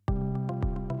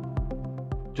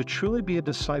to truly be a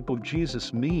disciple of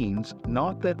Jesus means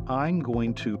not that I'm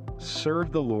going to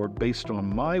serve the Lord based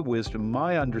on my wisdom,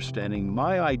 my understanding,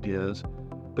 my ideas,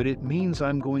 but it means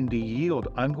I'm going to yield,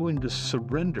 I'm going to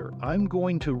surrender, I'm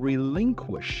going to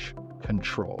relinquish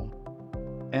control,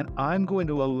 and I'm going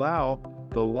to allow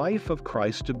the life of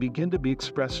Christ to begin to be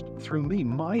expressed through me.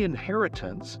 My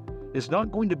inheritance is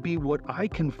not going to be what I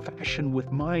can fashion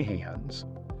with my hands,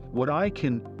 what I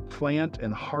can plant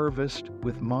and harvest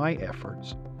with my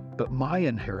efforts, but my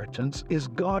inheritance is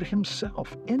God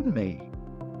Himself in me.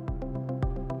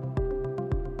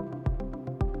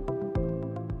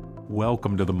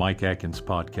 Welcome to the Mike Atkins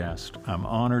Podcast. I'm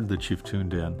honored that you've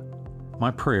tuned in. My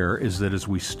prayer is that as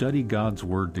we study God's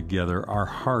Word together, our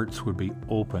hearts would be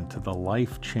open to the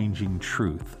life-changing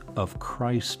truth of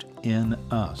Christ in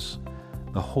us,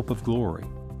 the hope of glory,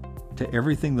 to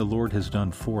everything the Lord has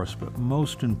done for us, but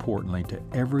most importantly, to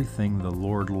everything the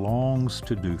Lord longs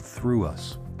to do through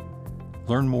us.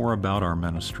 Learn more about our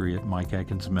ministry at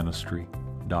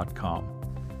mikeatkinsministry.com.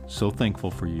 So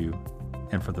thankful for you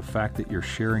and for the fact that you're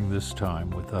sharing this time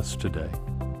with us today.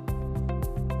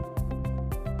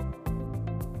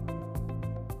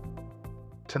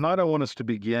 Tonight I want us to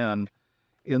begin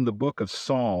in the book of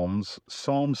Psalms,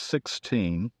 Psalm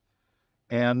 16,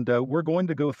 and we're going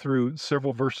to go through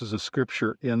several verses of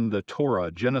Scripture in the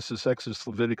Torah, Genesis, Exodus,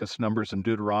 Leviticus, Numbers, and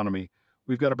Deuteronomy.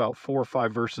 We've got about 4 or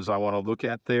 5 verses I want to look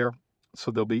at there, so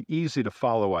they'll be easy to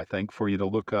follow, I think, for you to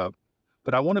look up.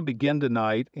 But I want to begin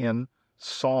tonight in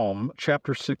Psalm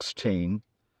chapter 16,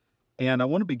 and I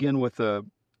want to begin with a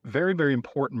very, very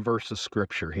important verse of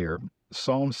Scripture here,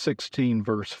 Psalm 16,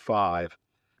 verse 5.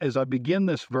 As I begin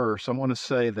this verse, I want to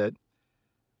say that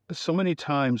so many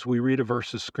times we read a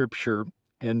verse of Scripture,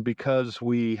 and because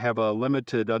we have a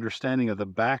limited understanding of the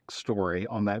backstory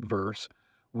on that verse,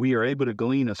 we are able to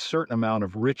glean a certain amount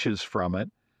of riches from it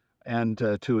and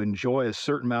to enjoy a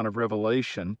certain amount of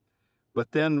revelation.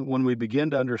 But then when we begin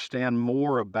to understand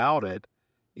more about it,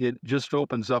 it just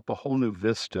opens up a whole new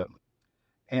vista.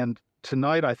 And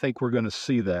tonight I think we're going to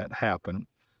see that happen.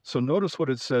 So notice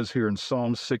what it says here in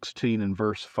Psalm 16 and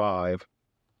verse 5.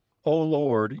 O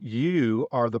Lord, you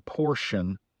are the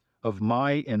portion of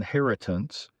my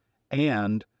inheritance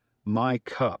and my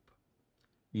cup.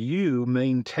 You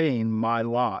maintain my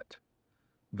lot.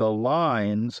 The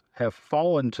lines have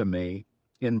fallen to me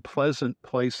in pleasant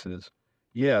places.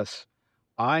 Yes,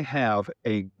 I have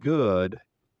a good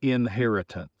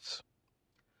inheritance.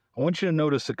 I want you to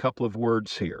notice a couple of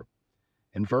words here.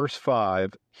 In verse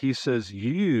 5, he says,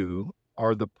 you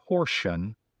are the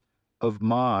portion of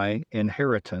my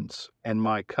inheritance and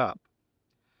my cup.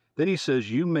 Then he says,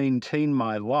 you maintain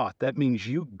my lot. That means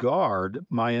you guard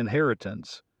my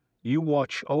inheritance. You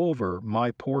watch over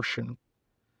my portion.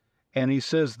 And he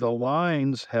says, the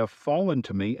lines have fallen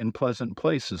to me in pleasant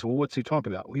places. Well, what's he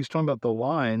talking about? He's talking about the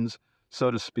lines,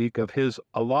 so to speak, of his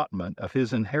allotment, of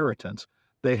his inheritance.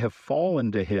 They have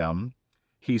fallen to him,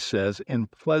 he says, in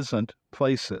pleasant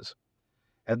places.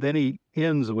 And then he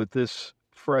ends with this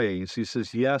phrase. He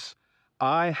says, yes,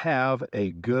 I have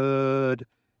a good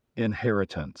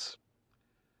inheritance.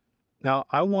 Now,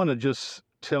 I want to just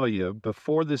tell you,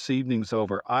 before this evening's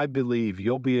over, I believe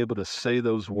you'll be able to say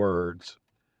those words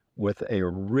with a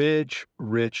rich,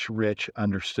 rich, rich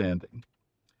understanding.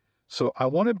 So I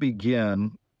want to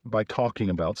begin by talking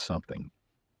about something.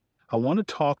 I want to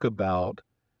talk about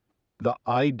the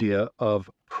idea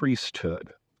of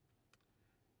priesthood.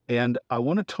 And I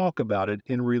want to talk about it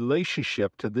in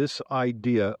relationship to this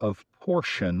idea of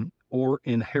portion or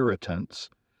inheritance.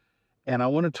 And I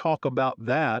want to talk about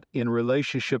that in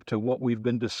relationship to what we've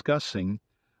been discussing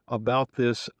about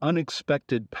this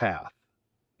unexpected path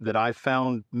that I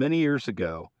found many years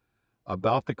ago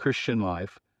about the Christian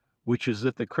life, which is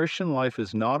that the Christian life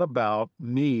is not about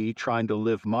me trying to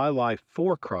live my life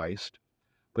for Christ,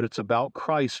 but it's about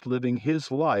Christ living his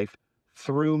life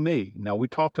through me. Now, we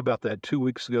talked about that 2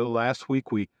 weeks ago. Last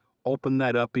week, we opened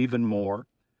that up even more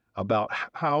about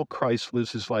how Christ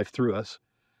lives his life through us.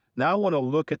 Now I want to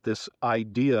look at this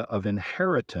idea of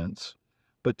inheritance,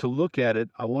 but to look at it,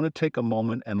 I want to take a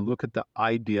moment and look at the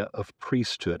idea of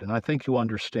priesthood, and I think you'll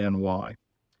understand why.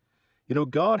 You know,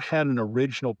 God had an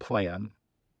original plan.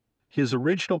 His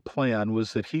original plan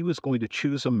was that he was going to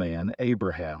choose a man,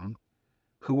 Abraham,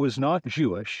 who was not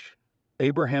Jewish.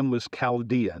 Abraham was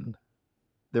Chaldean.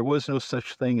 There was no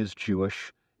such thing as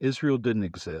Jewish. Israel didn't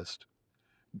exist.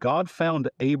 God found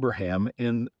Abraham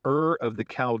in Ur of the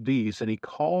Chaldees, and he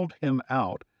called him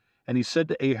out, and he said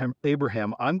to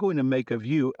Abraham, I'm going to make of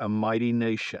you a mighty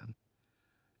nation.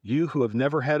 You who have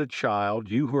never had a child,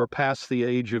 you who are past the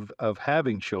age of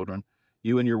having children,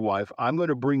 you and your wife, I'm going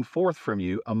to bring forth from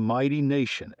you a mighty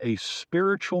nation, a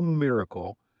spiritual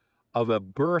miracle of a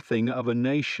birthing of a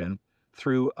nation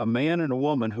through a man and a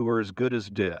woman who are as good as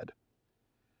dead.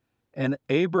 And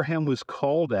Abraham was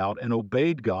called out and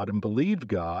obeyed God and believed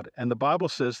God. And the Bible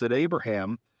says that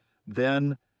Abraham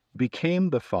then became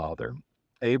the father,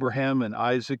 Abraham and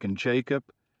Isaac and Jacob,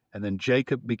 and then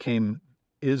Jacob became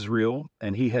Israel,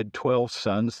 and he had 12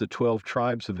 sons, the 12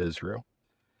 tribes of Israel.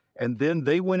 And then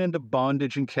they went into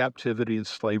bondage and captivity and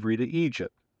slavery to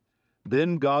Egypt.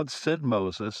 Then God sent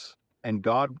Moses, and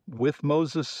God with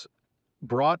Moses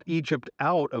brought Egypt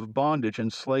out of bondage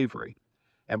and slavery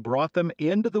and brought them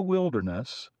into the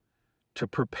wilderness to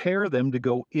prepare them to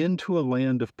go into a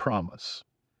land of promise.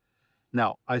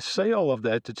 Now, I say all of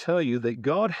that to tell you that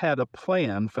God had a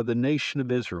plan for the nation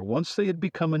of Israel. Once they had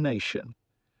become a nation,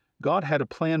 God had a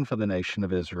plan for the nation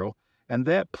of Israel, and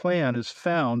that plan is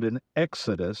found in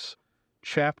Exodus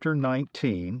chapter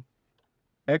 19.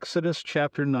 Exodus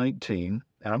chapter 19,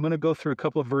 and I'm going to go through a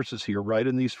couple of verses here right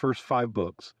in these first 5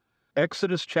 books.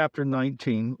 Exodus chapter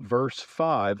 19, verse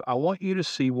 5, I want you to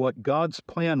see what God's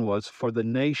plan was for the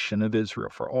nation of Israel,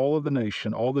 for all of the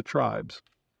nation, all the tribes.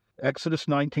 Exodus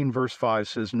 19, verse 5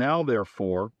 says, Now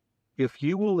therefore, if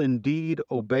you will indeed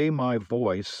obey my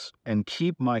voice and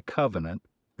keep my covenant,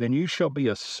 then you shall be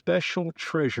a special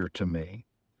treasure to me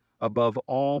above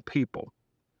all people,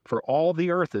 for all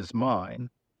the earth is mine.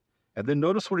 And then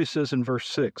notice what he says in verse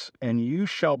 6, And you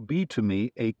shall be to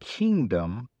me a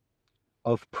kingdom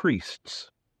of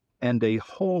priests and a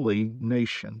holy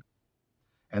nation.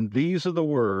 And these are the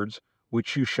words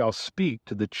which you shall speak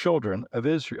to the children of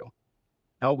Israel.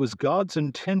 Now, it was God's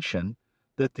intention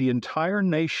that the entire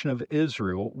nation of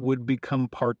Israel would become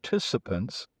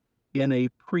participants in a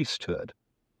priesthood.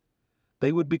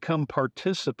 They would become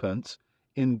participants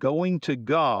in going to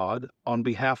God on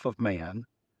behalf of man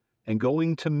and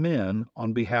going to men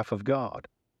on behalf of God.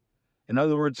 In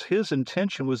other words, his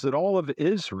intention was that all of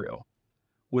Israel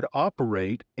would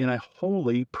operate in a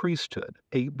holy priesthood.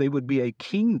 They would be a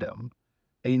kingdom,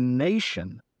 a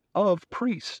nation of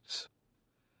priests,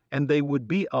 and they would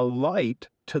be a light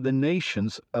to the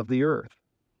nations of the earth.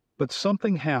 But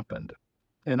something happened,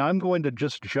 and I'm going to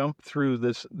just jump through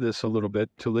this a little bit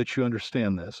to let you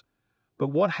understand this. But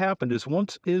what happened is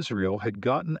once Israel had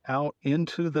gotten out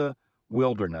into the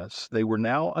wilderness, they were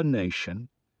now a nation.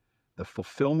 The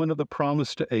fulfillment of the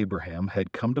promise to Abraham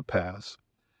had come to pass.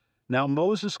 Now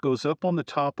Moses goes up on the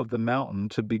top of the mountain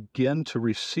to begin to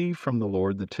receive from the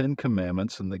Lord the 10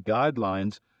 Commandments and the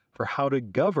guidelines for how to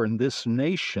govern this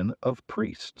nation of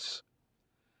priests.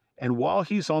 And while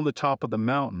he's on the top of the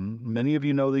mountain, many of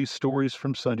you know these stories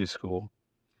from Sunday school,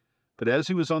 but as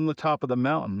he was on the top of the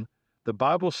mountain, the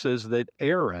Bible says that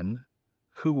Aaron,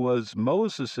 who was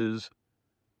Moses's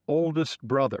oldest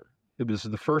brother, it was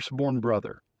the firstborn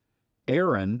brother,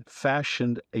 Aaron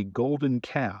fashioned a golden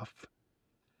calf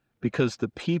because the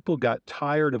people got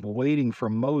tired of waiting for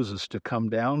Moses to come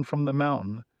down from the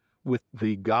mountain with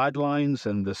the guidelines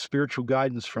and the spiritual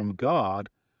guidance from God.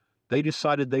 They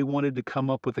decided they wanted to come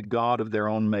up with a God of their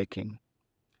own making.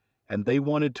 And they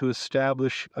wanted to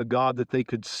establish a God that they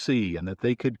could see and that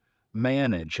they could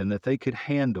manage and that they could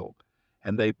handle.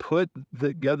 And they put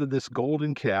together this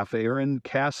golden calf. Aaron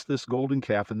cast this golden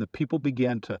calf, and the people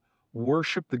began to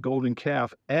worship the golden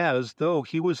calf as though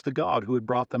he was the God who had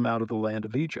brought them out of the land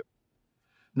of Egypt.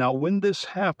 Now, when this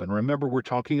happened, remember we're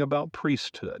talking about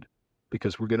priesthood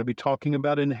because we're going to be talking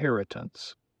about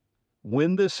inheritance.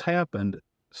 When this happened,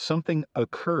 something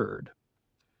occurred.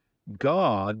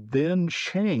 God then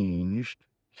changed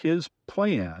his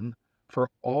plan for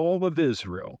all of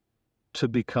Israel to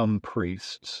become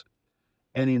priests.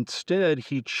 And instead,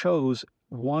 he chose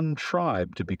one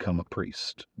tribe to become a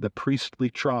priest, the priestly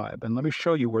tribe. And let me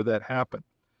show you where that happened.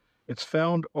 It's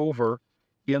found over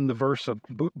in the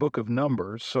book of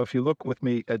Numbers. So if you look with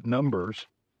me at Numbers,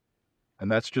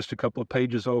 and that's just a couple of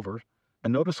pages over,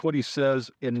 and notice what he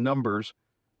says in Numbers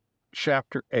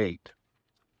chapter 8.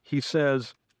 He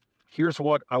says, here's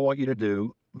what I want you to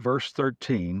do, verse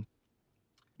 13.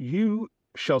 You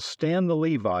shall stand the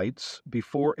Levites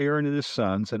before Aaron and his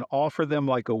sons and offer them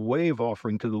like a wave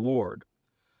offering to the Lord.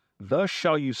 Thus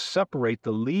shall you separate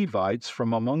the Levites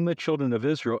from among the children of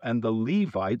Israel, and the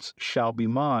Levites shall be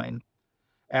mine.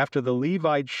 After the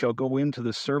Levites shall go into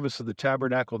the service of the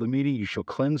tabernacle of the meeting, you shall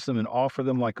cleanse them and offer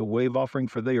them like a wave offering,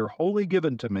 for they are wholly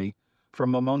given to me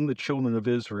from among the children of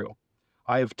Israel.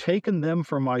 I have taken them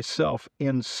for myself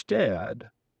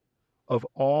instead of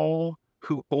all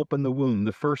who open the womb,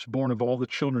 the firstborn of all the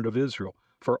children of Israel.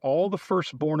 For all the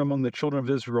firstborn among the children of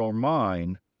Israel are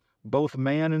mine, both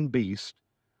man and beast.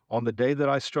 on the day that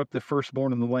I struck the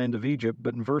firstborn in the land of Egypt.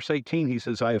 But in verse 18, he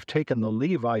says, I have taken the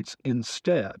Levites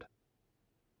instead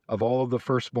of all of the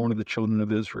firstborn of the children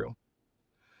of Israel.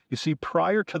 You see,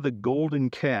 prior to the golden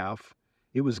calf,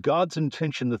 it was God's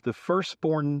intention that the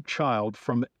firstborn child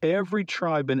from every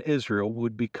tribe in Israel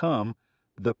would become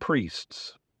the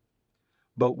priests.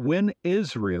 But when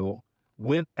Israel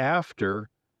went after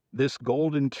this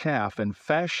golden calf and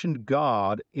fashioned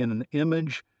God in an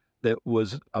image that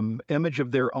was an image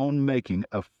of their own making,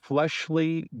 a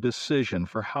fleshly decision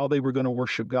for how they were going to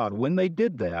worship God, when they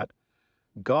did that,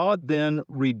 God then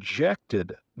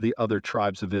rejected the other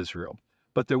tribes of Israel.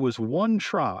 But there was one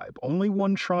tribe, only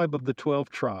one tribe of the 12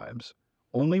 tribes,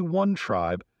 only one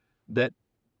tribe that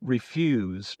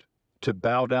refused to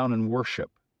bow down and worship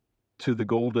to the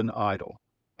golden idol.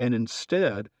 And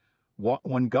instead,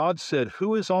 when God said,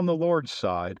 who is on the Lord's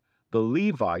side, the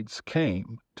Levites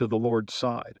came to the Lord's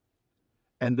side.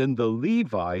 And then the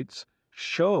Levites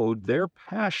showed their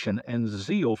passion and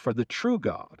zeal for the true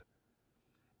God.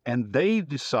 And they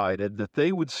decided that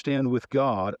they would stand with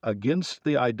God against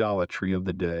the idolatry of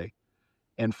the day.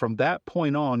 And from that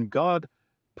point on, God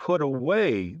put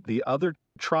away the other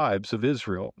tribes of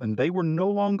Israel, and they were no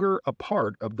longer a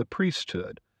part of the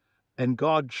priesthood. And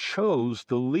God chose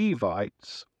the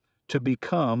Levites to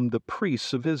become the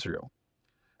priests of Israel.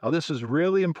 Now, this is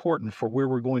really important for where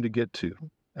we're going to get to.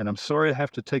 And I'm sorry I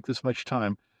have to take this much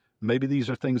time. Maybe these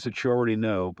are things that you already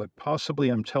know, but possibly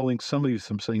I'm telling some of you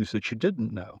some things that you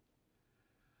didn't know.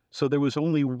 So there was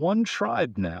only one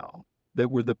tribe now that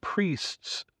were the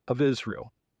priests of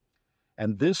Israel.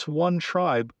 And this one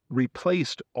tribe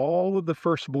replaced all of the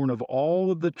firstborn of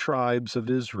all of the tribes of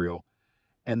Israel.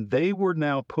 And they were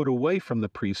now put away from the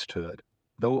priesthood,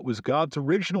 though it was God's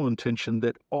original intention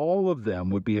that all of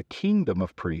them would be a kingdom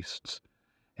of priests.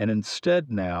 And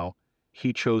instead now,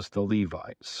 he chose the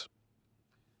Levites.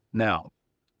 Now,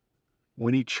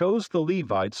 when he chose the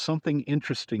Levites, something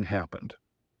interesting happened.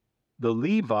 The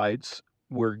Levites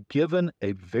were given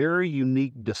a very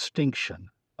unique distinction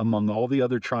among all the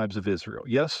other tribes of Israel.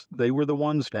 Yes, they were the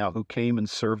ones now who came and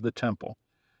served the temple.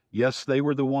 Yes, they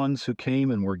were the ones who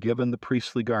came and were given the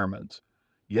priestly garments.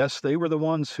 Yes, they were the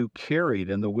ones who carried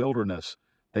in the wilderness.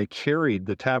 They carried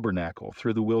the tabernacle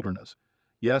through the wilderness.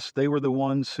 Yes, they were the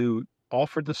ones who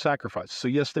offered the sacrifice. So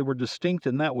yes, they were distinct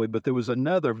in that way, but there was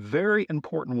another very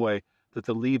important way that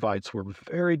the Levites were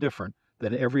very different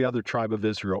than every other tribe of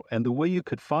Israel. And the way you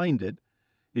could find it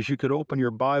is you could open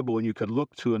your Bible and you could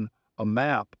look to a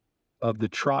map of the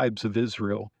tribes of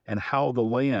Israel and how the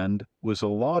land was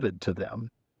allotted to them.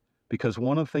 Because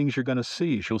one of the things you're going to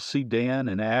see is you'll see Dan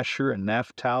and Asher and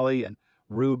Naphtali and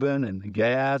Reuben and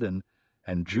Gad and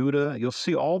Judah. You'll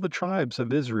see all the tribes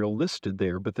of Israel listed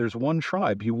there, but there's one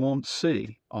tribe you won't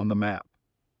see on the map.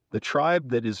 The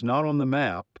tribe that is not on the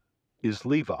map is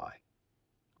Levi.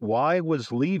 Why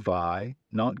was Levi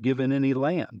not given any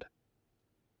land?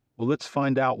 Well, let's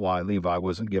find out why Levi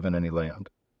wasn't given any land.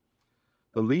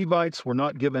 The Levites were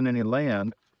not given any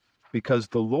land because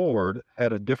the Lord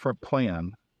had a different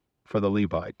plan for the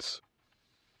Levites.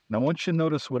 Now, I want you to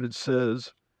notice what it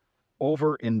says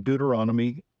over in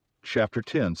Deuteronomy chapter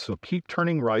 10. So keep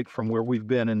turning right from where we've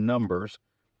been in Numbers.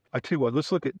 I tell you what,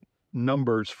 let's look at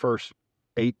Numbers first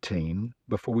 18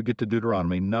 before we get to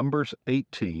Deuteronomy. Numbers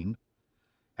 18.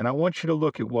 And I want you to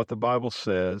look at what the Bible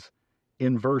says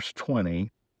in verse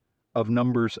 20 of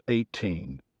Numbers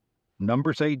 18.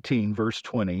 Numbers 18, verse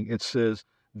 20, it says,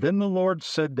 Then the Lord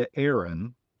said to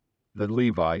Aaron, the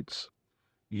Levites,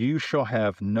 You shall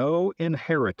have no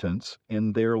inheritance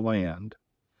in their land,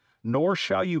 nor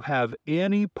shall you have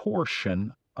any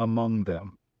portion among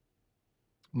them.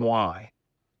 Why?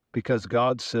 Because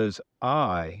God says,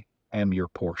 I am your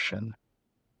portion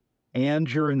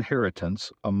and your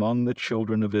inheritance among the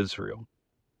children of Israel.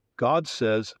 God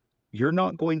says, you're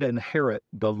not going to inherit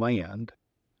the land.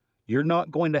 You're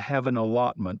not going to have an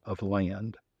allotment of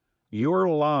land. Your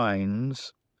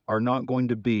lines are not going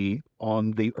to be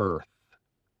on the earth.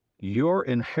 Your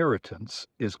inheritance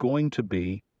is going to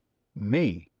be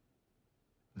me.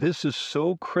 This is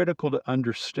so critical to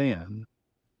understand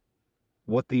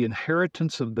what the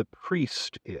inheritance of the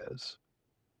priest is,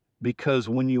 because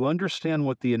when you understand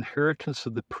what the inheritance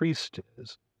of the priest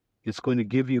is, it's going to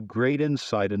give you great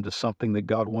insight into something that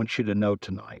God wants you to know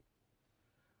tonight.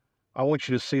 I want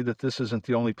you to see that this isn't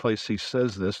the only place he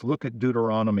says this. Look at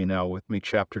Deuteronomy now with me,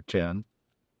 chapter 10.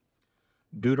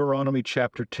 Deuteronomy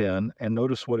chapter 10, and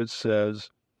notice what it says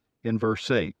in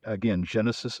verse 8. Again,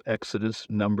 Genesis, Exodus,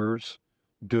 Numbers,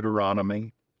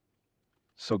 Deuteronomy.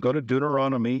 So go to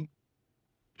Deuteronomy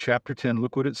chapter 10.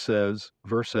 Look what it says,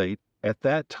 verse 8. At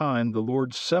that time, the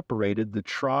Lord separated the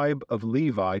tribe of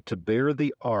Levi to bear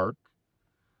the ark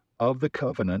of the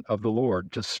covenant of the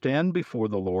Lord, to stand before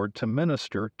the Lord, to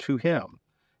minister to him,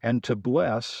 and to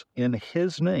bless in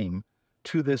his name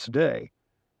to this day.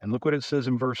 And look what it says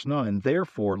in verse 9.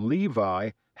 Therefore,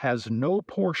 Levi has no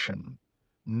portion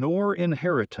nor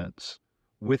inheritance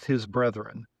with his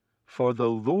brethren, for the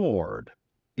Lord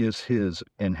is his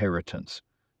inheritance,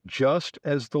 just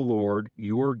as the Lord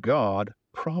your God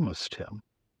promised him.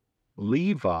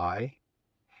 Levi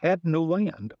had no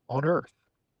land on earth,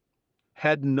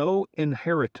 had no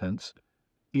inheritance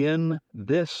in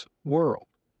this world.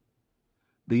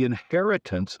 The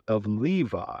inheritance of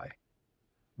Levi,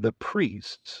 the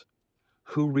priests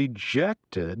who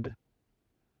rejected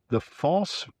the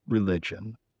false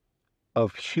religion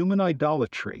of human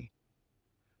idolatry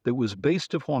that was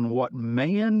based upon what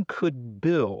man could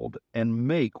build and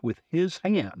make with his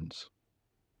hands.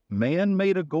 Man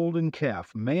made a golden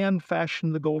calf. Man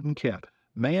fashioned the golden calf.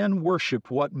 Man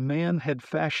worshiped what man had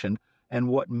fashioned and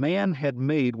what man had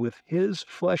made with his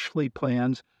fleshly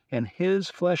plans and his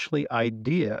fleshly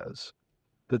ideas,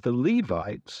 that the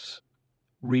Levites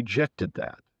rejected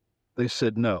that. They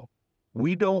said, no,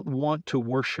 we don't want to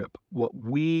worship what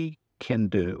we can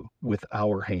do with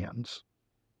our hands.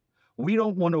 We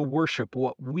don't want to worship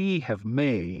what we have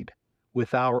made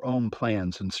with our own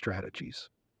plans and strategies.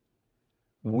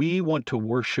 We want to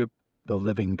worship the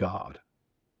living God.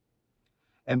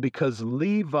 And because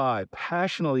Levi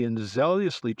passionately and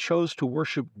zealously chose to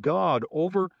worship God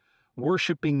over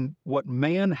worshiping what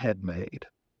man had made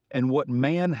and what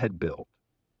man had built,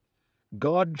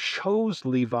 God chose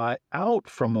Levi out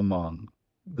from among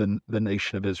the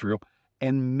nation of Israel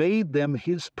and made them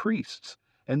his priests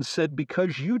and said,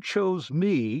 because you chose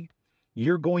me,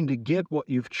 you're going to get what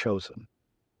you've chosen.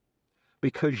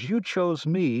 Because you chose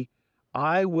me,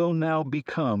 I will now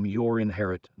become your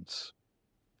inheritance.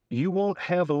 You won't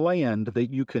have land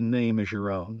that you can name as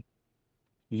your own.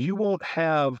 You won't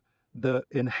have the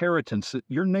inheritance.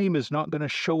 Your name is not going to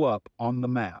show up on the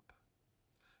map.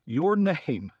 Your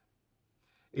name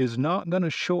is not going to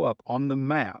show up on the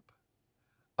map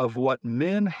of what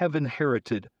men have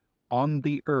inherited on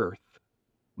the earth,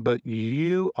 but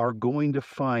you are going to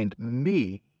find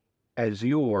me as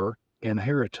your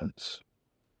inheritance.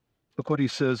 Look what he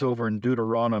says over in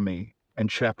Deuteronomy in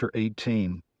chapter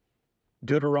 18.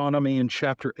 Deuteronomy in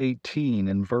chapter 18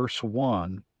 in verse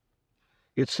 1.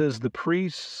 It says, the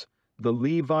priests, the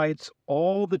Levites,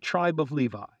 all the tribe of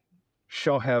Levi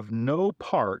shall have no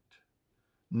part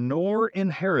nor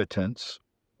inheritance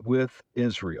with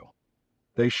Israel.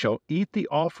 They shall eat the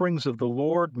offerings of the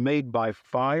Lord made by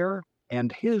fire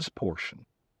and his portion.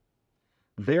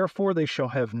 Therefore they shall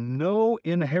have no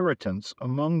inheritance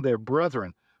among their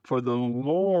brethren, for the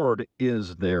Lord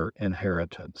is their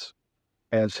inheritance,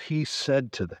 as he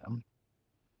said to them.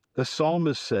 The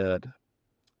psalmist said,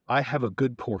 I have a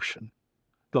good portion.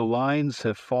 The lines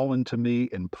have fallen to me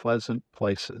in pleasant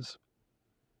places,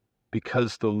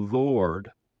 because the Lord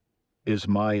is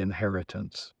my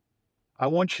inheritance. I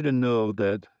want you to know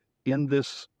that in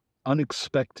this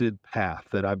unexpected path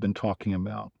that I've been talking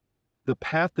about, the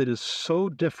path that is so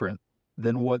different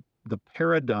than what the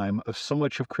paradigm of so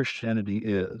much of Christianity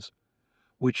is,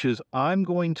 which is I'm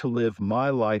going to live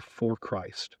my life for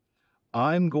Christ.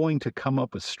 I'm going to come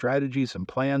up with strategies and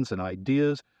plans and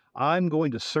ideas. I'm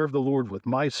going to serve the Lord with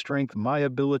my strength, my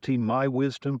ability, my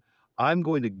wisdom. I'm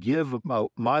going to give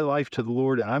my life to the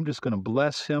Lord, and I'm just going to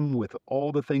bless him with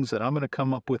all the things that I'm going to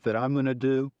come up with that I'm going to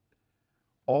do.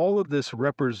 All of this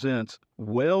represents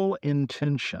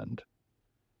well-intentioned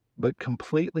but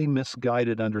completely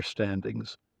misguided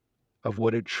understandings of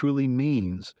what it truly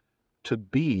means to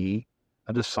be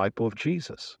a disciple of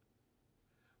Jesus.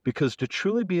 Because to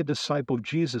truly be a disciple of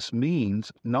Jesus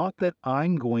means not that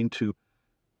I'm going to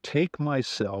take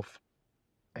myself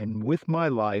and with my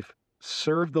life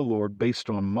serve the Lord based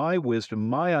on my wisdom,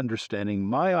 my understanding,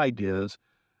 my ideas.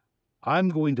 I'm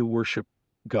going to worship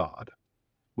God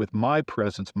with my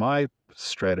presence, my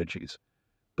strategies.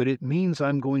 But it means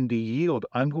I'm going to yield.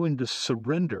 I'm going to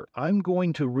surrender. I'm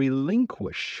going to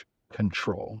relinquish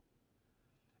control.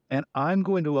 And I'm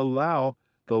going to allow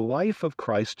the life of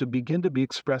Christ to begin to be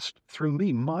expressed through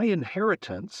me. My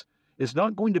inheritance is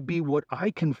not going to be what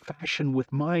I can fashion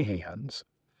with my hands,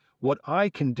 what I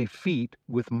can defeat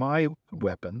with my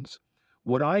weapons,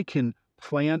 what I can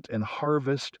plant and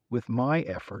harvest with my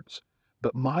efforts,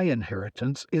 but my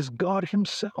inheritance is God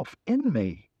himself in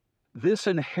me. This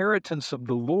inheritance of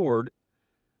the Lord,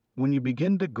 when you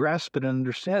begin to grasp it and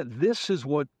understand, this is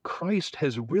what Christ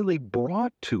has really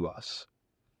brought to us.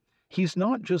 He's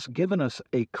not just given us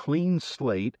a clean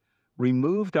slate,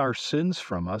 removed our sins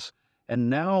from us, and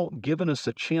now given us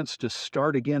a chance to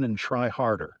start again and try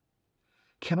harder.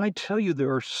 Can I tell you,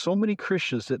 there are so many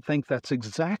Christians that think that's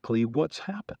exactly what's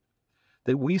happened.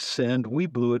 That we sinned, we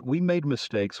blew it, we made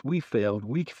mistakes, we failed,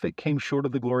 we came short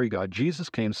of the glory of God. Jesus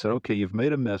came and said, okay, you've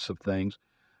made a mess of things.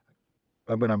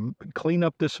 I'm going to clean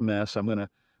up this mess. I'm going to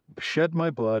shed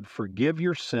my blood, forgive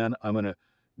your sin. I'm going to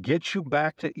get you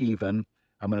back to even.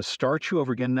 I'm going to start you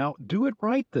over again. Now, do it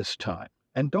right this time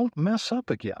and don't mess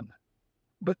up again.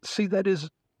 But see, that is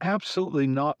absolutely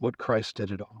not what Christ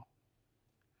did at all.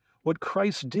 What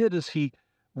Christ did is he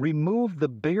removed the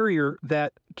barrier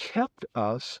that kept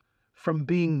us from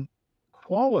being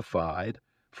qualified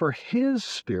for his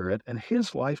Spirit and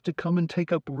his life to come and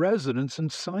take up residence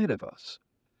inside of us.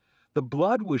 The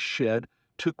blood was shed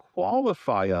to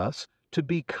qualify us to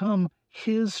become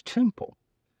his temple,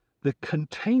 the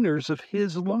containers of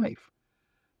his life,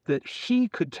 that he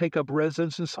could take up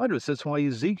residence inside of us. That's why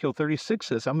Ezekiel 36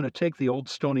 says, I'm going to take the old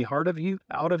stony heart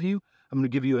out of you. I'm going to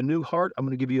give you a new heart. I'm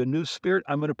going to give you a new spirit.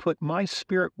 I'm going to put my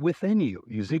spirit within you.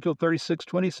 Ezekiel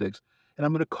 36:26. And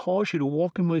I'm going to cause you to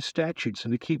walk in my statutes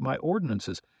and to keep my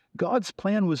ordinances. God's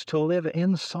plan was to live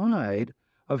inside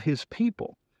of his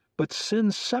people, but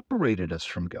sin separated us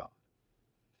from God.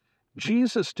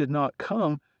 Jesus did not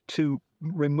come to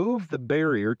remove the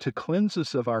barrier, to cleanse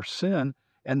us of our sin,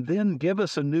 and then give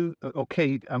us a new,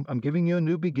 okay, I'm giving you a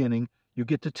new beginning. You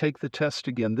get to take the test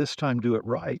again. This time, do it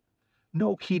right.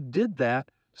 No, he did that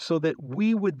so that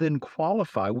we would then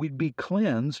qualify. We'd be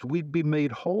cleansed. We'd be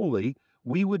made holy.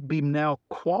 We would be now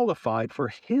qualified for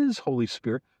his Holy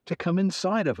Spirit to come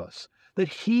inside of us, that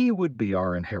he would be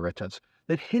our inheritance,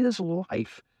 that his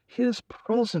life, his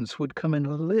presence would come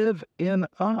and live in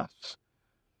us,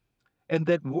 and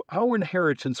that our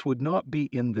inheritance would not be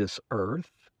in this earth,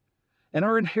 and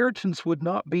our inheritance would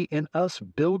not be in us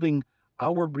building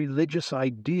our religious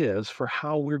ideas for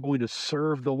how we're going to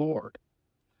serve the Lord,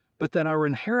 but that our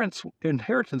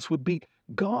inheritance would be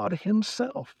God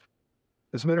himself.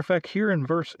 As a matter of fact, here in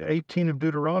verse 18 of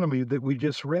Deuteronomy that we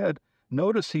just read,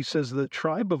 notice he says, the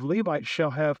tribe of Levites shall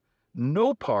have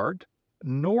no part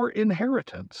nor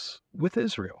inheritance with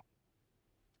Israel.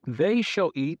 They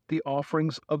shall eat the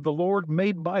offerings of the Lord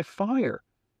made by fire,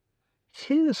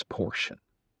 his portion,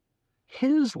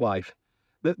 his life.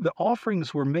 The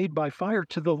offerings were made by fire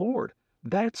to the Lord.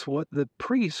 That's what the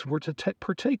priests were to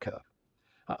partake of.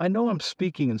 I know I'm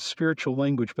speaking in spiritual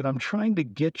language, but I'm trying to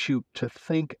get you to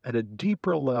think at a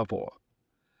deeper level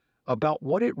about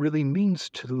what it really means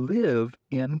to live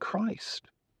in Christ.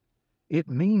 It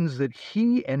means that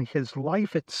he and his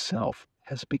life itself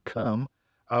has become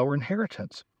our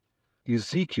inheritance.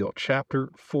 Ezekiel chapter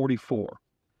 44.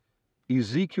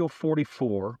 Ezekiel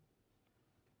 44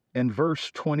 and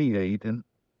verse 28, and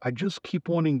I just keep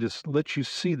wanting to let you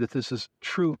see that this is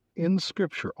true in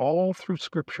Scripture, all through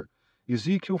Scripture.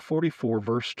 Ezekiel 44,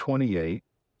 verse 28,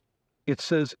 it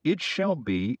says, it shall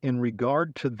be in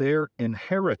regard to their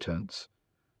inheritance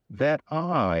that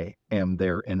I am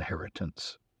their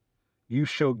inheritance. You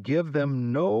shall give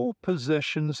them no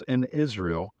possessions in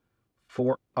Israel,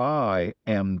 for I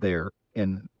am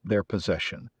in their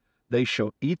possession. They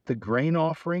shall eat the grain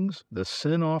offerings, the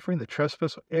sin offering, the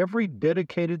trespass, every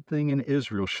dedicated thing in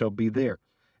Israel shall be there.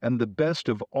 And the best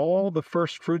of all the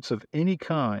first fruits of any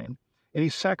kind, any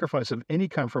sacrifice of any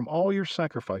kind from all your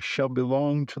sacrifice shall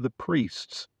belong to the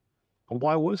priests.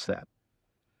 Why was that?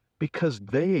 Because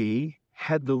they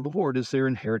had the Lord as their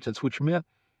inheritance, which meant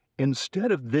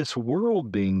instead of this world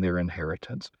being their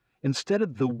inheritance, instead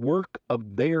of the work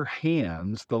of their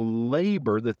hands, the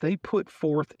labor that they put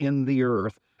forth in the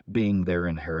earth being their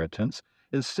inheritance,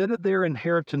 instead of their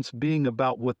inheritance being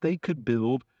about what they could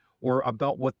build or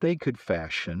about what they could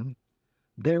fashion,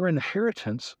 their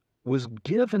inheritance was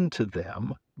given to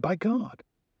them by God.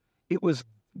 It was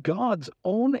God's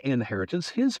own inheritance,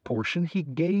 his portion. He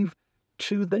gave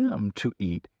to them to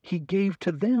eat. He gave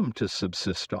to them to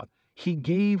subsist on. He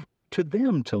gave to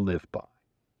them to live by.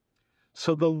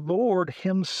 So the Lord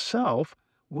himself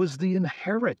was the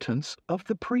inheritance of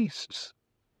the priests.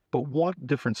 But what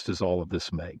difference does all of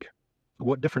this make?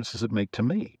 What difference does it make to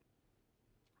me?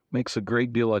 It makes a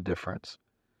great deal of difference.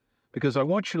 Because I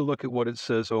want you to look at what it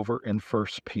says over in 1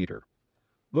 Peter.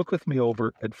 Look with me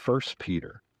over at 1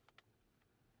 Peter.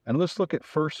 And let's look at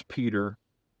 1 Peter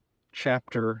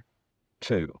chapter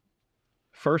 2.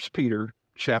 1 Peter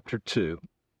chapter 2.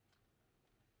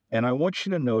 And I want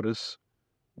you to notice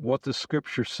what the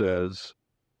scripture says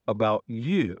about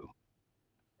you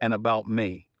and about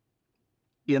me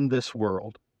in this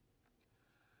world.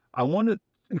 I want to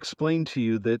explain to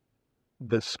you that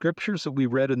the scriptures that we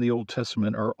read in the Old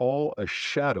Testament are all a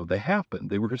shadow. They happened,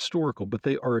 they were historical, but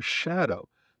they are a shadow.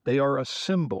 They are a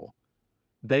symbol.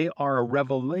 They are a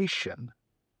revelation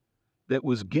that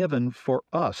was given for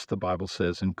us, the Bible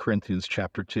says in Corinthians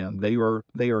chapter 10. They are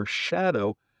a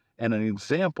shadow and an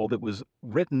example that was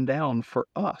written down for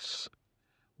us.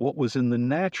 What was in the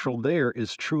natural there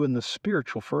is true in the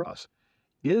spiritual for us.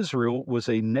 Israel was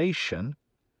a nation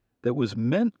that was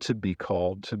meant to be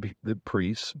called to be the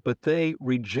priests, but they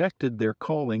rejected their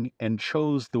calling and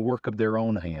chose the work of their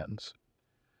own hands.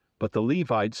 But the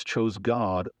Levites chose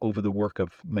God over the work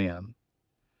of man.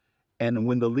 And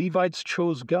when the Levites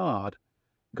chose God,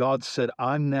 God said,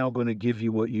 I'm now going to give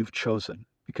you what you've chosen.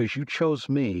 Because you chose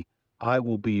me, I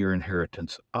will be your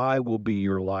inheritance. I will be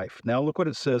your life. Now look what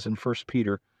it says in 1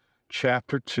 Peter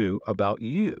chapter 2 about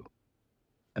you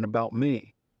and about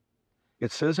me.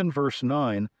 It says in verse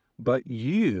 9, but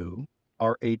you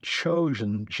are a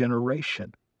chosen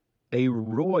generation, a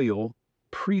royal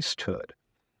priesthood,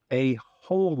 a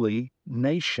holy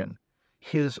nation,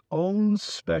 his own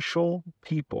special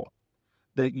people,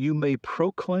 that you may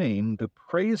proclaim the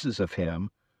praises of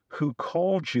him who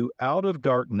called you out of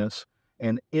darkness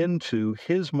and into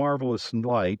his marvelous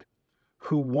light,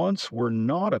 who once were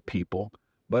not a people,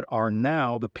 but are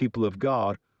now the people of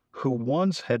God, who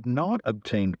once had not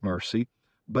obtained mercy,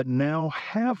 but now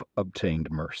have obtained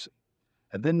mercy.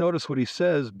 And then notice what he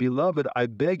says, beloved, I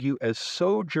beg you as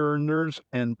sojourners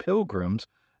and pilgrims,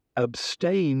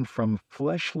 abstain from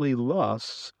fleshly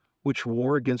lusts which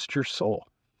war against your soul.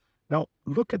 Now,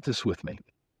 look at this with me.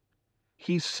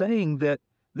 He's saying that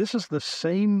this is the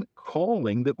same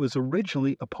calling that was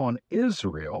originally upon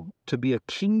Israel to be a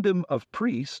kingdom of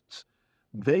priests.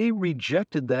 They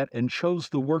rejected that and chose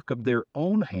the work of their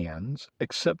own hands,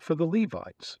 except for the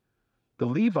Levites. The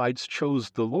Levites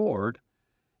chose the Lord,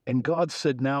 and God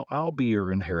said, now I'll be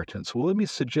your inheritance. Well, let me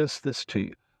suggest this to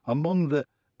you. Among the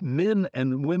men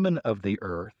and women of the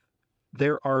earth,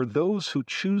 there are those who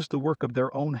choose the work of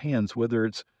their own hands, whether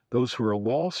it's those who are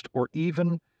lost or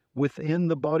even within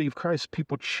the body of Christ.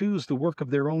 People choose the work of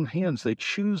their own hands. They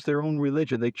choose their own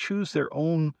religion. They choose their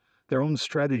own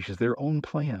strategies, their own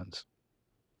plans.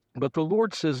 But the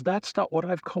Lord says, that's not what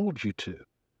I've called you to.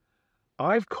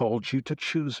 I've called you to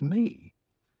choose me.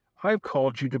 I've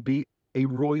called you to be a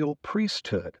royal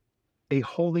priesthood, a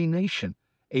holy nation,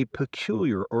 a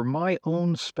peculiar or my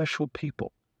own special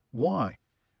people. Why?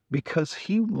 Because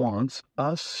he wants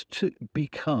us to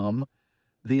become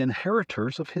the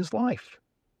inheritors of his life.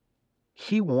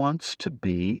 He wants to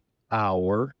be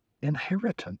our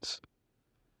inheritance.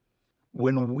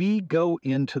 When we go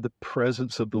into the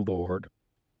presence of the Lord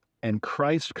and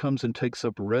Christ comes and takes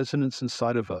up residence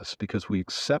inside of us because we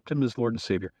accept him as Lord and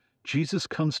Savior, Jesus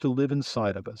comes to live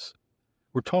inside of us.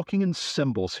 We're talking in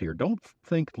symbols here. Don't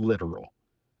think literal.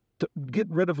 Get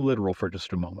rid of literal for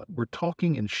just a moment. We're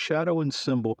talking in shadow and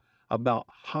symbol about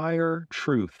higher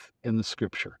truth in the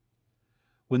Scripture.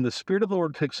 When the Spirit of the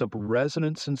Lord takes up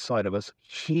residence inside of us,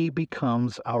 he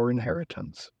becomes our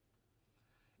inheritance.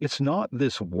 It's not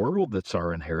this world that's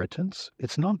our inheritance.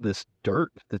 It's not this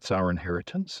dirt that's our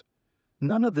inheritance.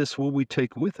 None of this will we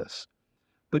take with us.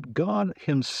 But God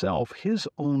himself, his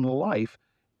own life,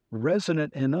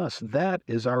 resident in us, that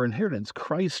is our inheritance.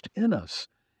 Christ in us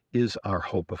is our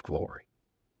hope of glory.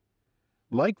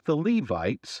 Like the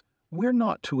Levites, we're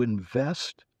not to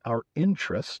invest our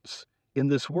interests in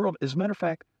this world. As a matter of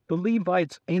fact, the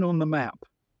Levites ain't on the map.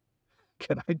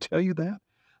 Can I tell you that?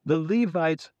 The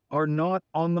Levites are not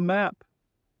on the map.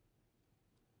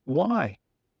 Why?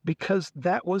 Because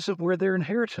that wasn't where their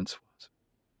inheritance was.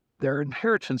 Their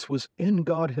inheritance was in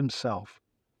God himself.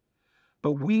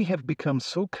 But we have become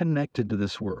so connected to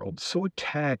this world, so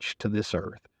attached to this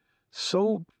earth,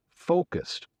 so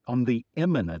focused on the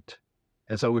imminent,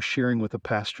 as I was sharing with a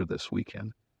pastor this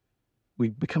weekend.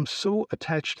 We've become so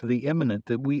attached to the imminent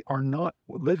that we are not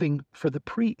living for the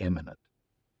preeminent,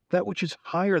 that which is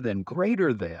higher than,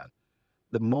 greater than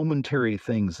the momentary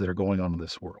things that are going on in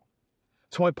this world.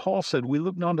 That's why Paul said, we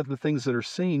look not at the things that are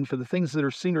seen, for the things that are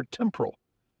seen are temporal.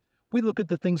 We look at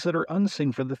the things that are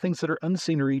unseen, for the things that are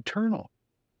unseen are eternal.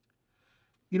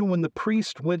 You know, when the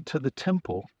priest went to the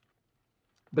temple,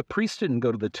 the priest didn't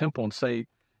go to the temple and say,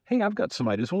 hey, I've got some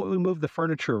ideas. Why don't we move the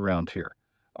furniture around here?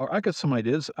 Or I got some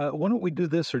ideas. Why don't we do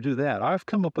this or do that? I've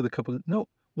come up with a couple of... No,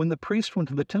 when the priest went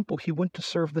to the temple, he went to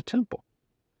serve the temple.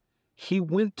 He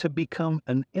went to become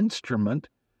an instrument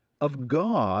of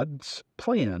God's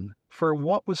plan for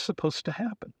what was supposed to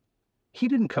happen. He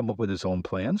didn't come up with his own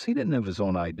plans. He didn't have his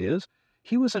own ideas.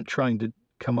 He wasn't trying to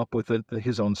come up with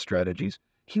his own strategies.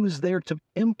 He was there to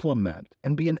implement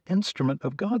and be an instrument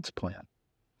of God's plan.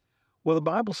 Well, the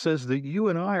Bible says that you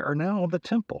and I are now the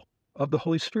temple of the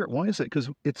Holy Spirit. Why is it? Because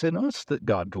it's in us that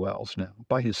God dwells now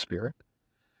by his Spirit.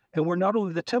 And we're not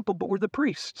only the temple, but we're the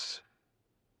priests.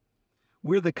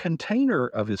 We're the container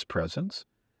of his presence,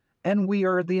 and we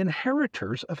are the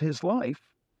inheritors of his life.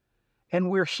 And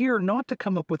we're here not to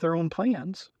come up with our own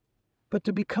plans, but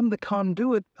to become the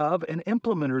conduit of and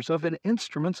implementers of and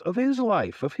instruments of his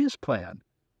life, of his plan,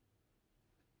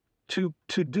 to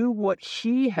do what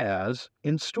he has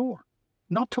in store.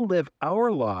 Not to live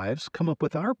our lives, come up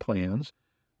with our plans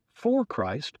for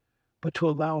Christ, but to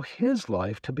allow his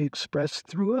life to be expressed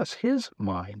through us, his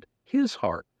mind, his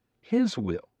heart, his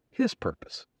will, his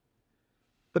purpose.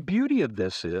 The beauty of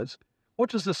this is, what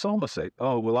does the psalmist say?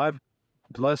 Oh, well, I've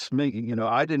blessed me.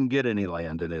 I didn't get any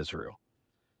land in Israel.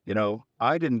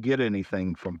 I didn't get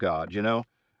anything from God.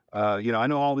 I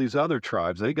know all these other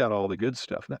tribes, they got all the good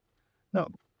stuff. No.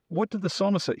 What did the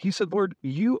psalmist say? He said, Lord,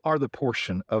 you are the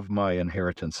portion of my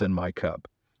inheritance and my cup.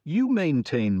 You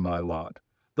maintain my lot.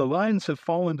 The lines have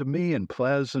fallen to me in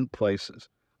pleasant places.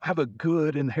 I have a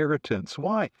good inheritance.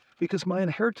 Why? Because my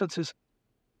inheritance is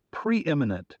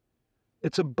preeminent.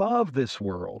 It's above this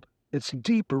world. It's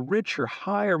deeper, richer,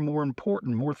 higher, more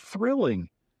important, more thrilling,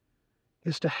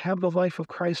 is to have the life of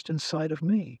Christ inside of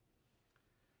me.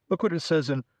 Look what it says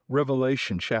in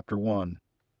Revelation chapter 1.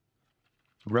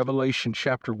 Revelation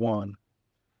chapter 1.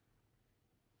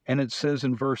 And it says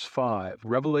in verse 5,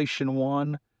 Revelation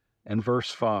 1 and verse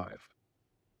 5.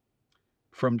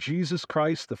 From Jesus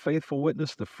Christ, the faithful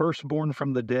witness, the firstborn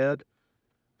from the dead,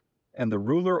 and the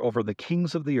ruler over the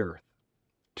kings of the earth,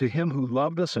 to him who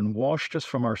loved us and washed us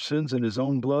from our sins in his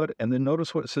own blood. And then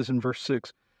notice what it says in verse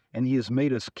 6, and he has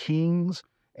made us kings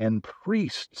and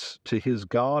priests to his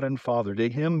God and Father. To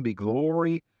him be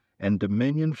glory and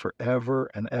dominion forever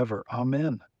and ever.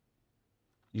 Amen.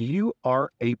 You are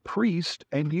a priest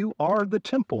and you are the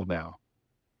temple now.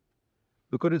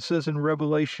 Look what it says in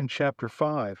Revelation chapter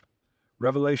 5.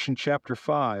 Revelation chapter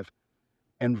 5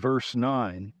 and verse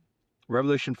 9.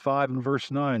 Revelation 5 and verse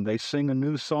 9, they sing a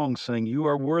new song saying, you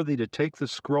are worthy to take the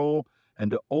scroll and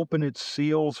to open its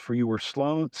seals, for you were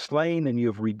slain and you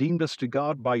have redeemed us to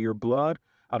God by your blood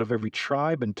out of every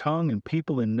tribe and tongue and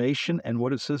people and nation. And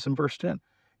what it says in verse 10,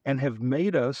 and have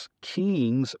made us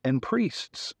kings and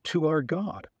priests to our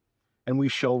God, and we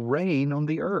shall reign on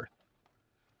the earth.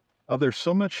 There's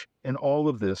so much in all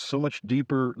of this, so much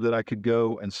deeper that I could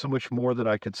go and so much more that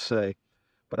I could say.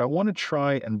 But I want to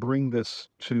try and bring this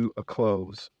to a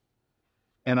close.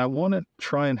 And I want to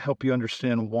try and help you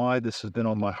understand why this has been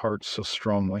on my heart so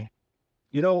strongly.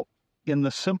 In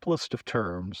the simplest of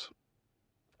terms,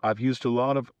 I've used a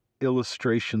lot of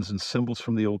illustrations and symbols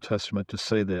from the Old Testament to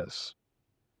say this.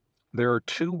 There are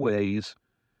two ways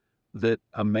that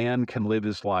a man can live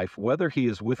his life, whether he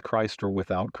is with Christ or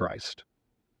without Christ.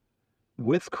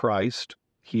 With Christ,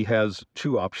 he has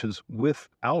two options.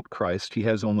 Without Christ, he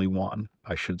has only one.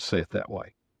 I should say it that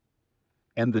way.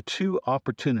 And the two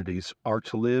opportunities are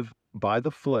to live by the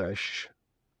flesh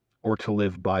or to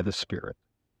live by the Spirit.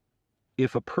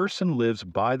 If a person lives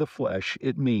by the flesh,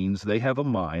 it means they have a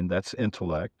mind, that's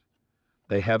intellect,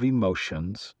 they have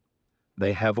emotions,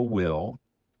 they have a will,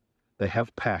 they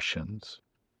have passions.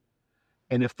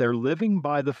 And if they're living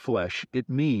by the flesh, it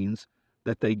means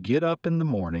that they get up in the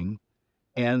morning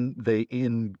and they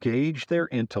engage their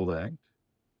intellect,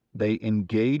 they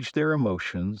engage their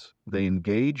emotions, they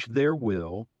engage their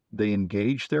will, they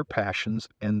engage their passions,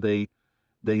 and they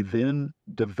then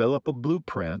develop a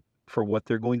blueprint for what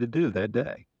they're going to do that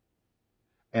day.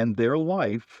 And their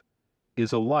life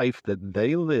is a life that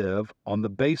they live on the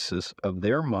basis of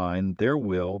their mind, their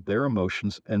will, their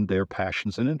emotions, and their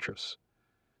passions and interests.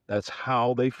 That's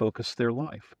how they focus their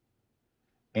life.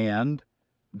 And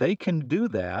they can do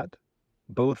that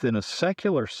both in a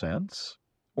secular sense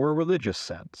or a religious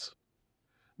sense.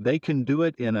 They can do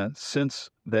it in a sense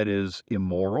that is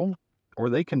immoral, or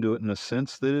they can do it in a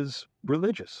sense that is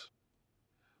religious.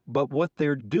 But what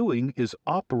they're doing is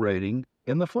operating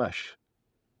in the flesh.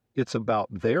 It's about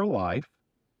their life,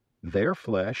 their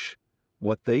flesh,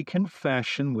 what they can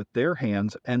fashion with their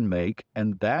hands and make,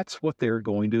 and that's what they're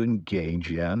going to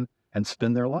engage in and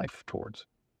spend their life towards.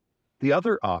 The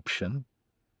other option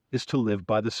is to live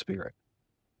by the Spirit.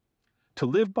 To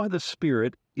live by the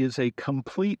Spirit is a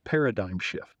complete paradigm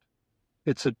shift.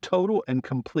 It's a total and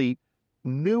complete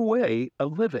new way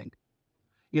of living.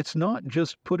 It's not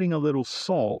just putting a little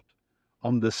salt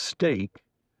on the steak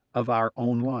of our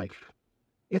own life.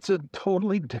 It's a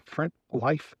totally different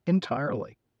life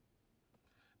entirely.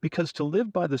 Because to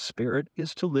live by the Spirit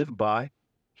is to live by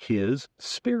His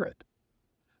Spirit.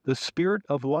 The Spirit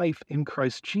of life in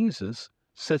Christ Jesus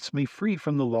sets me free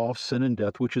from the law of sin and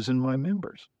death, which is in my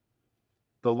members.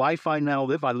 The life I now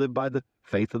live, I live by the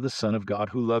faith of the Son of God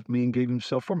who loved me and gave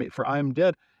himself for me. For I am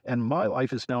dead, and my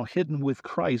life is now hidden with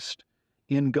Christ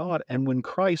in God. And when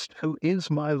Christ, who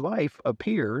is my life,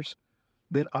 appears,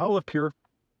 then I'll appear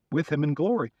with him in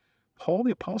glory. Paul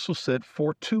the Apostle said,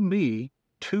 for to me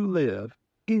to live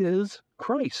is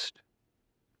Christ.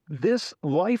 This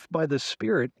life by the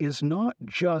Spirit is not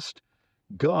just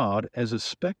God as a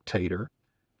spectator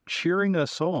cheering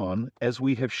us on as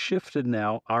we have shifted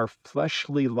now our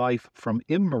fleshly life from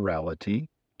immorality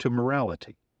to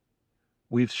morality.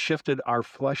 We've shifted our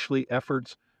fleshly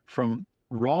efforts from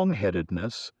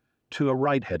wrong-headedness to a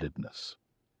right-headedness.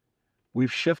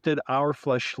 We've shifted our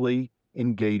fleshly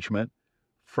engagement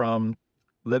from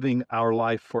living our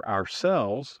life for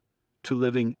ourselves to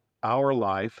living our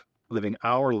life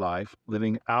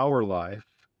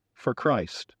for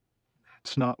Christ.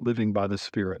 It's not living by the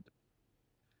Spirit.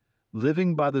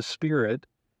 Living by the Spirit,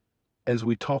 as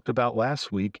we talked about last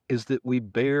week, is that we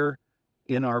bear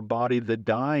in our body the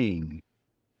dying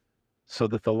so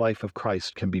that the life of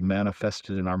Christ can be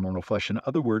manifested in our mortal flesh. In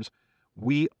other words,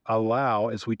 we allow,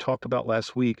 as we talked about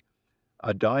last week,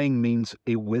 a dying means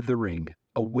a withering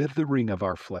of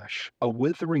our flesh, a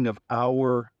withering of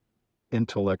our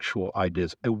intellectual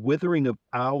ideas, a withering of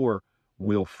our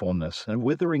willfulness, a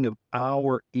withering of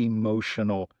our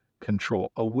emotional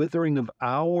control, a withering of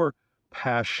our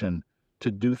passion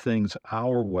to do things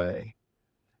our way,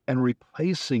 and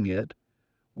replacing it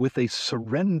with a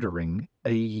surrendering,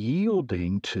 a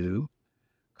yielding to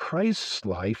Christ's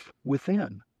life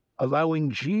within, allowing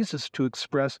Jesus to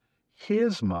express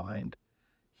his mind,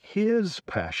 his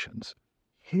passions,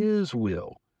 his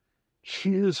will,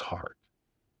 his heart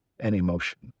and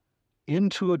emotion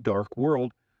into a dark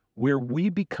world where we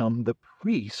become the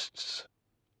priests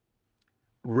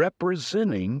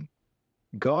representing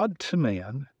God to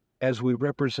man as we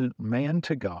represent man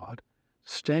to God,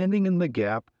 standing in the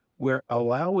gap where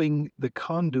allowing the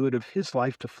conduit of his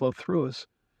life to flow through us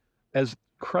as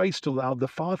Christ allowed the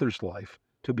Father's life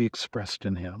to be expressed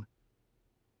in him.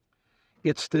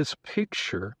 It's this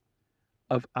picture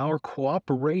of our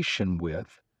cooperation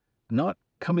with, not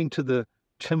coming to the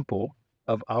temple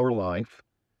of our life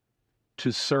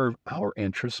to serve our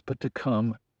interests, but to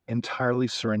come entirely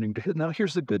surrendering to his. Now,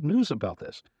 here's the good news about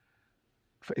this,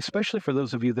 especially for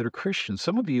those of you that are Christians.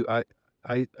 Some of you, I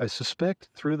suspect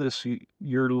through this,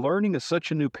 you're learning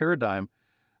such a new paradigm.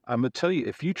 I'm going to tell you,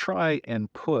 if you try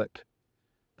and put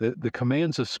the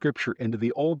commands of Scripture into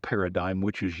the old paradigm,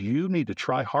 which is you need to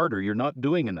try harder, you're not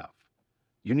doing enough.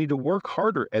 You need to work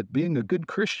harder at being a good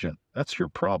Christian. That's your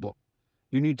problem.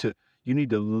 You need to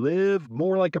live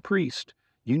more like a priest.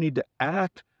 You need to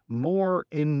act more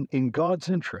in God's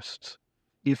interests.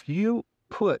 If you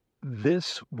put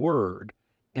this word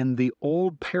in the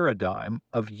old paradigm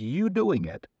of you doing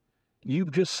it,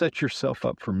 you've just set yourself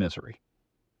up for misery.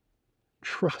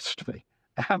 Trust me,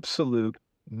 absolute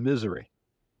misery.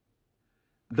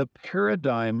 The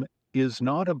paradigm is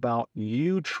not about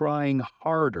you trying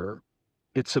harder.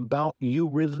 It's about you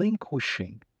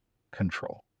relinquishing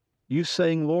control. You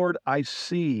saying, Lord, I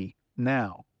see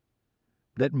now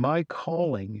that my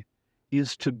calling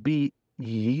is to be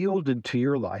yielded to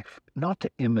your life, not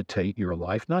to imitate your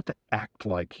life, not to act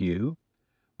like you,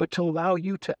 but to allow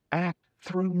you to act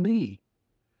through me,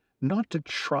 not to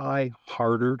try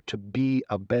harder to be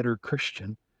a better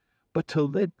Christian, but to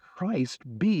let Christ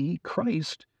be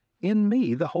Christ in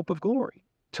me, the hope of glory,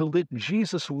 to let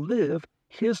Jesus live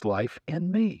his life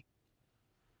in me.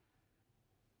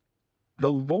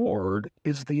 The Lord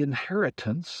is the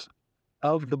inheritance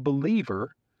of the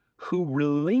believer who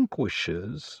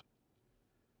relinquishes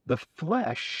the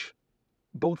flesh,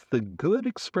 both the good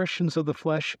expressions of the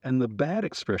flesh and the bad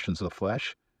expressions of the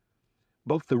flesh,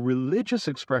 both the religious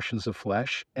expressions of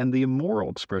flesh and the immoral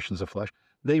expressions of flesh.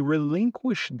 They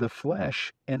relinquish the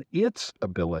flesh and its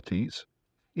abilities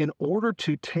in order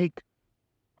to take,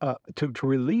 to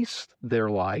release their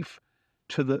life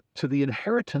to the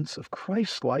inheritance of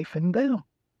Christ's life in them.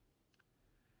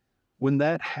 When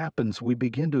that happens, we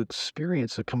begin to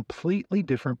experience a completely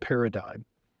different paradigm.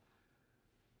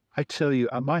 I tell you,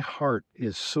 my heart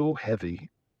is so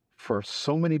heavy for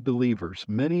so many believers,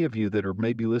 many of you that are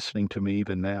maybe listening to me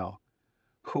even now,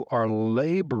 who are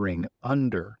laboring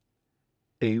under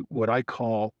what I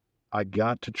call, I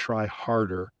got to try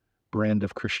harder brand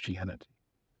of Christianity.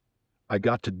 I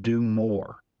got to do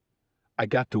more. I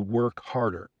got to work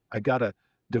harder. I got to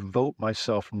devote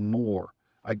myself more.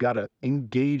 I got to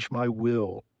engage my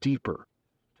will deeper,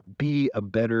 be a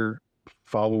better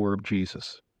follower of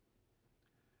Jesus.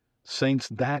 Saints,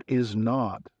 that is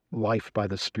not life by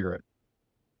the Spirit.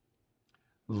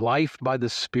 Life by the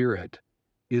Spirit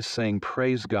is saying,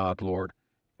 praise God, Lord.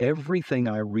 Everything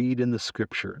I read in the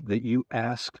Scripture that you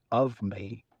ask of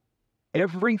me,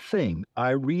 everything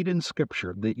I read in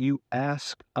Scripture that you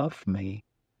ask of me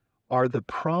are the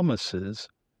promises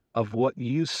of what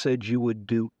you said you would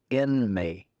do in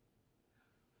me.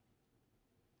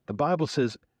 The Bible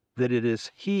says that it is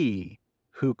He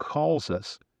who calls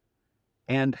us,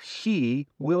 and He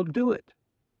will do it.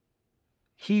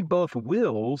 He both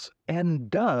wills and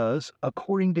does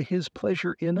according to His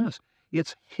pleasure in us.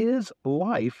 It's His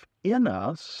life in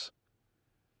us,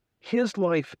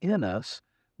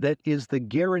 that is the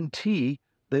guarantee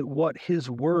that what His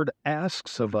Word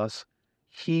asks of us,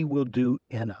 He will do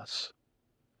in us.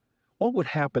 What would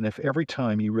happen if every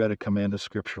time you read a command of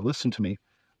Scripture, listen to me,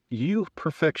 you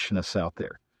perfectionists out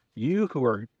there, you who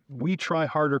are we try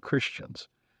harder Christians,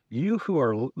 you who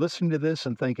are listening to this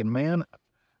and thinking, man,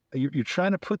 you're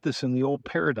trying to put this in the old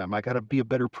paradigm. I got to be a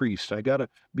better priest. I got to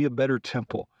be a better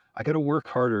temple. I got to work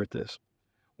harder at this.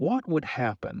 What would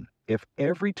happen if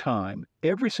every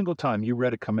single time you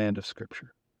read a command of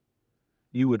Scripture,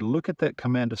 you would look at that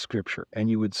command of Scripture and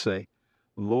you would say,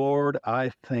 Lord,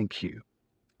 I thank you.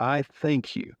 I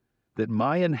thank you that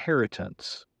my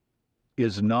inheritance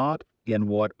is not in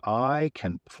what I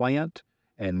can plant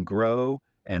and grow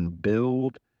and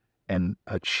build and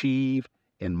achieve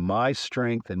in my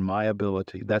strength and my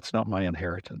ability. That's not my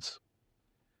inheritance.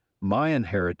 My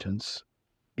inheritance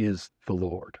is the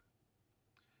Lord.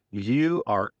 You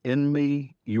are in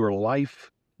me. Your life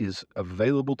is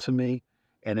available to me.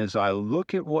 And as I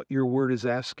look at what your word is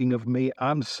asking of me,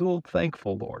 I'm so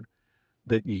thankful, Lord,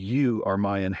 that you are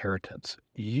my inheritance.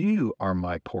 You are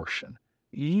my portion.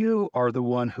 You are the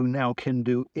one who now can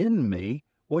do in me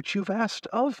what you've asked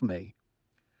of me.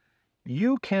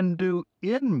 You can do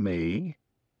in me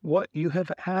what you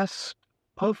have asked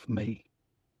of me.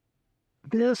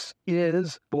 This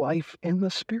is life in the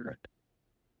Spirit.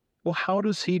 Well, how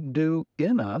does He do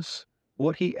in us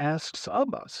what He asks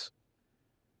of us?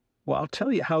 Well, I'll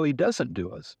tell you how He doesn't do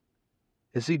us,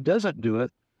 is He doesn't do it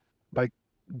by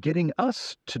getting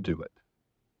us to do it.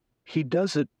 He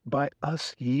does it by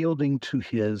us yielding to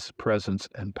His presence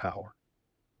and power.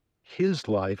 His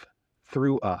life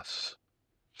through us.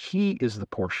 He is the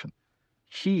portion.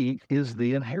 He is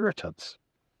the inheritance.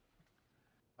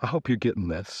 I hope you're getting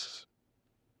this.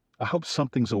 I hope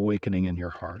something's awakening in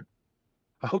your heart.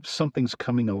 I hope something's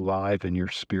coming alive in your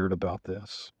spirit about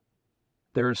this.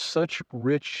 There is such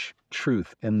rich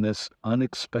truth in this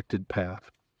unexpected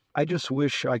path. I just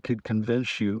wish I could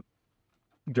convince you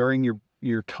during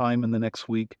your time in the next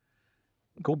week,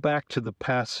 go back to the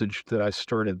passage that I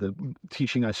started, the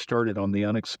teaching I started on the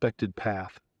unexpected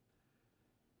path,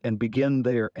 and begin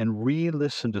there and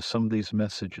re-listen to some of these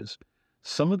messages.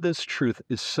 Some of this truth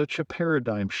is such a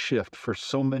paradigm shift for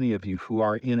so many of you who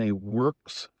are in a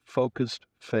works-focused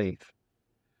faith,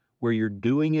 where you're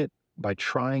doing it by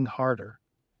trying harder,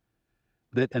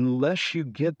 that unless you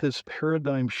get this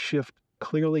paradigm shift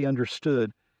clearly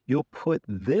understood, you'll put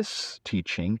this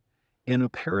teaching in a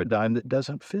paradigm that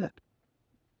doesn't fit.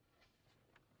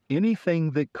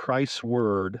 Anything that Christ's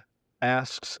Word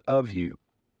asks of you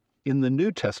in the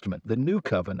New Testament, the New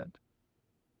Covenant,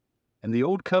 and the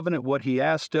Old Covenant, what He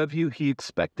asked of you, He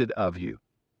expected of you.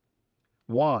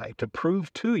 Why? To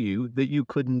prove to you that you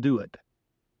couldn't do it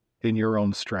in your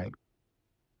own strength.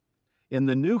 In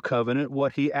the New Covenant,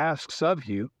 what He asks of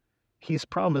you, He's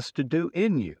promised to do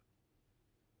in you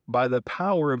by the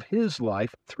power of His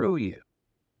life through you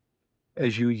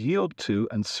as you yield to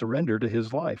and surrender to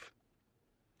His life.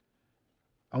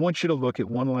 I want you to look at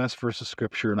one last verse of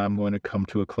Scripture, and I'm going to come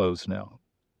to a close now.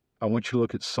 I want you to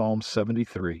look at Psalm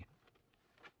 73.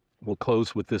 We'll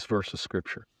close with this verse of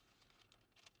Scripture.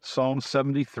 Psalm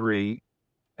 73,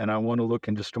 and I want to look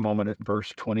in just a moment at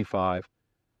verse 25.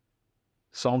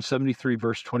 Psalm 73,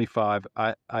 verse 25.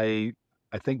 I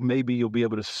think maybe you'll be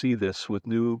able to see this with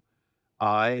new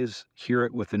eyes, hear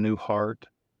it with a new heart.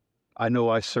 I know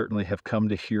I certainly have come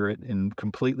to hear it in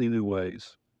completely new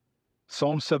ways.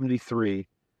 Psalm 73,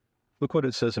 look what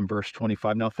it says in verse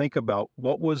 25. Now think about,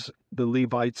 what was the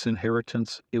Levites'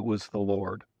 inheritance? It was the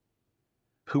Lord.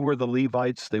 Who were the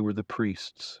Levites? They were the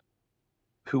priests.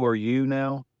 Who are you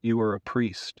now? You are a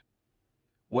priest.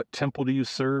 What temple do you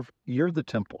serve? You're the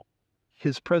temple.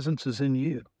 His presence is in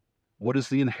you. What is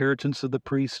the inheritance of the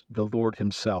priest? The Lord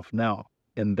Himself. Now,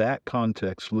 in that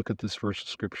context, look at this verse of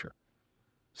Scripture.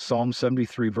 Psalm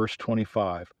 73, verse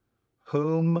 25.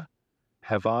 Whom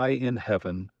have I in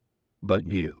heaven but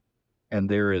you? And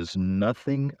there is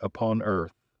nothing upon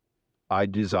earth I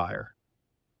desire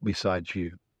besides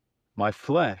you. My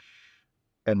flesh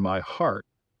and my heart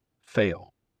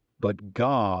fail, but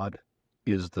God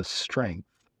is the strength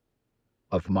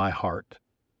of my heart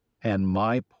and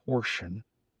my portion,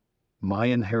 my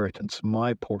inheritance,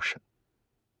 my portion.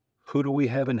 Who do we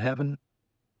have in heaven?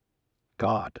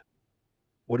 God.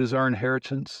 What is our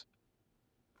inheritance?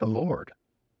 The Lord.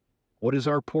 What is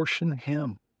our portion?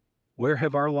 Him. Where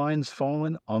have our lines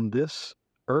fallen? On this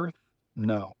earth?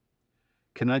 No.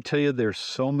 Can I tell you, there's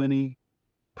so many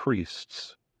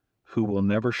priests who will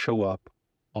never show up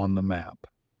on the map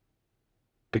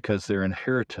because their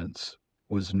inheritance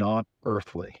was not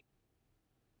earthly.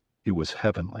 It was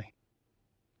heavenly.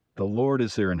 The Lord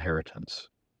is their inheritance.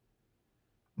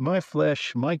 My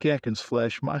flesh, Mike Atkins'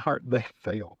 flesh, my heart, they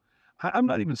fail. I'm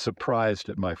not even surprised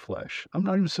at my flesh. I'm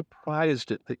not even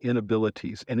surprised at the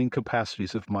inabilities and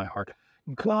incapacities of my heart.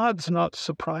 God's not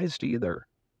surprised either.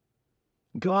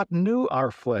 God knew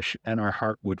our flesh and our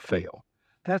heart would fail.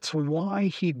 That's why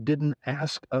he didn't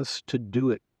ask us to do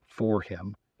it for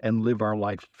him and live our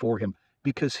life for him,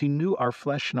 because he knew our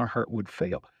flesh and our heart would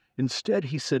fail. Instead,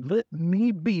 he said, let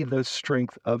me be the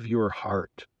strength of your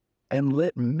heart and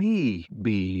let me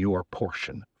be your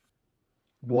portion.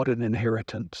 What an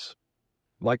inheritance.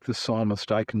 Like the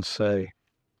psalmist, I can say,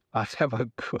 I have a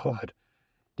good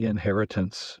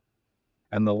inheritance,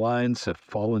 and the lines have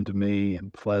fallen to me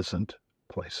in pleasant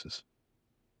places.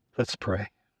 Let's pray.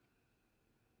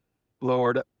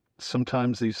 Lord,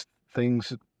 sometimes these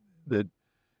things that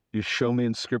you show me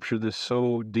in Scripture, they're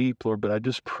so deep, Lord, but I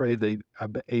just pray that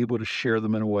I'm able to share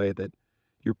them in a way that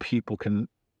your people can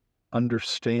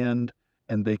understand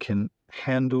and they can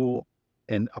handle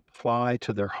and apply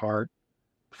to their heart.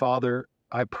 Father,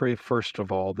 I pray first of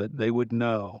all that they would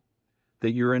know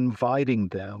that you're inviting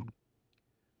them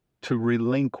to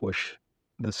relinquish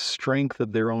the strength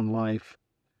of their own life,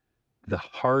 the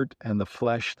heart and the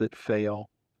flesh that fail.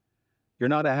 You're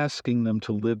not asking them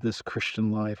to live this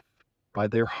Christian life by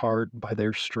their heart, by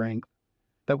their strength.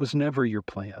 That was never your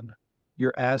plan.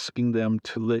 You're asking them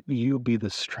to let you be the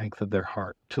strength of their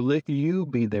heart, to let you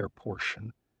be their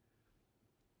portion,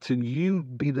 to you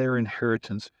be their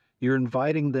inheritance. You're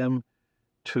inviting them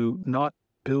to not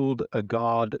build a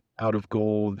god out of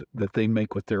gold that they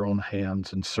make with their own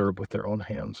hands and serve with their own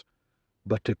hands,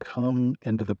 but to come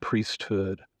into the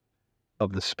priesthood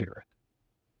of the Spirit,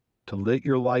 to let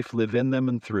your life live in them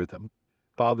and through them.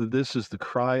 Father, this is the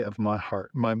cry of my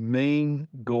heart. My main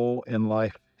goal in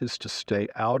life is to stay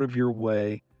out of your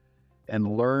way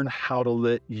and learn how to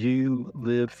let you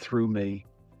live through me.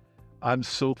 I'm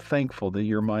so thankful that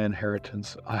you're my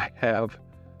inheritance. I have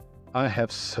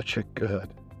such a good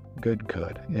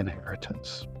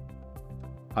inheritance.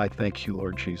 I thank you,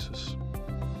 Lord Jesus.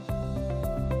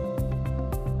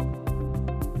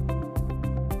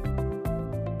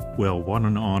 Well, what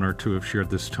an honor to have shared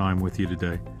this time with you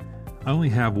today. I only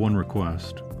have one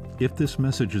request. If this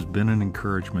message has been an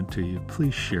encouragement to you,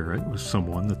 please share it with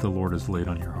someone that the Lord has laid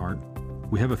on your heart.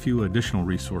 We have a few additional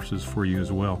resources for you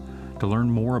as well. To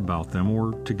learn more about them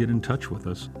or to get in touch with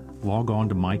us, log on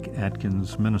to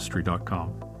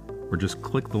MikeAtkinsMinistry.com or just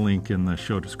click the link in the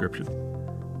show description.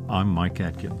 I'm Mike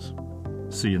Atkins.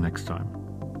 See you next time.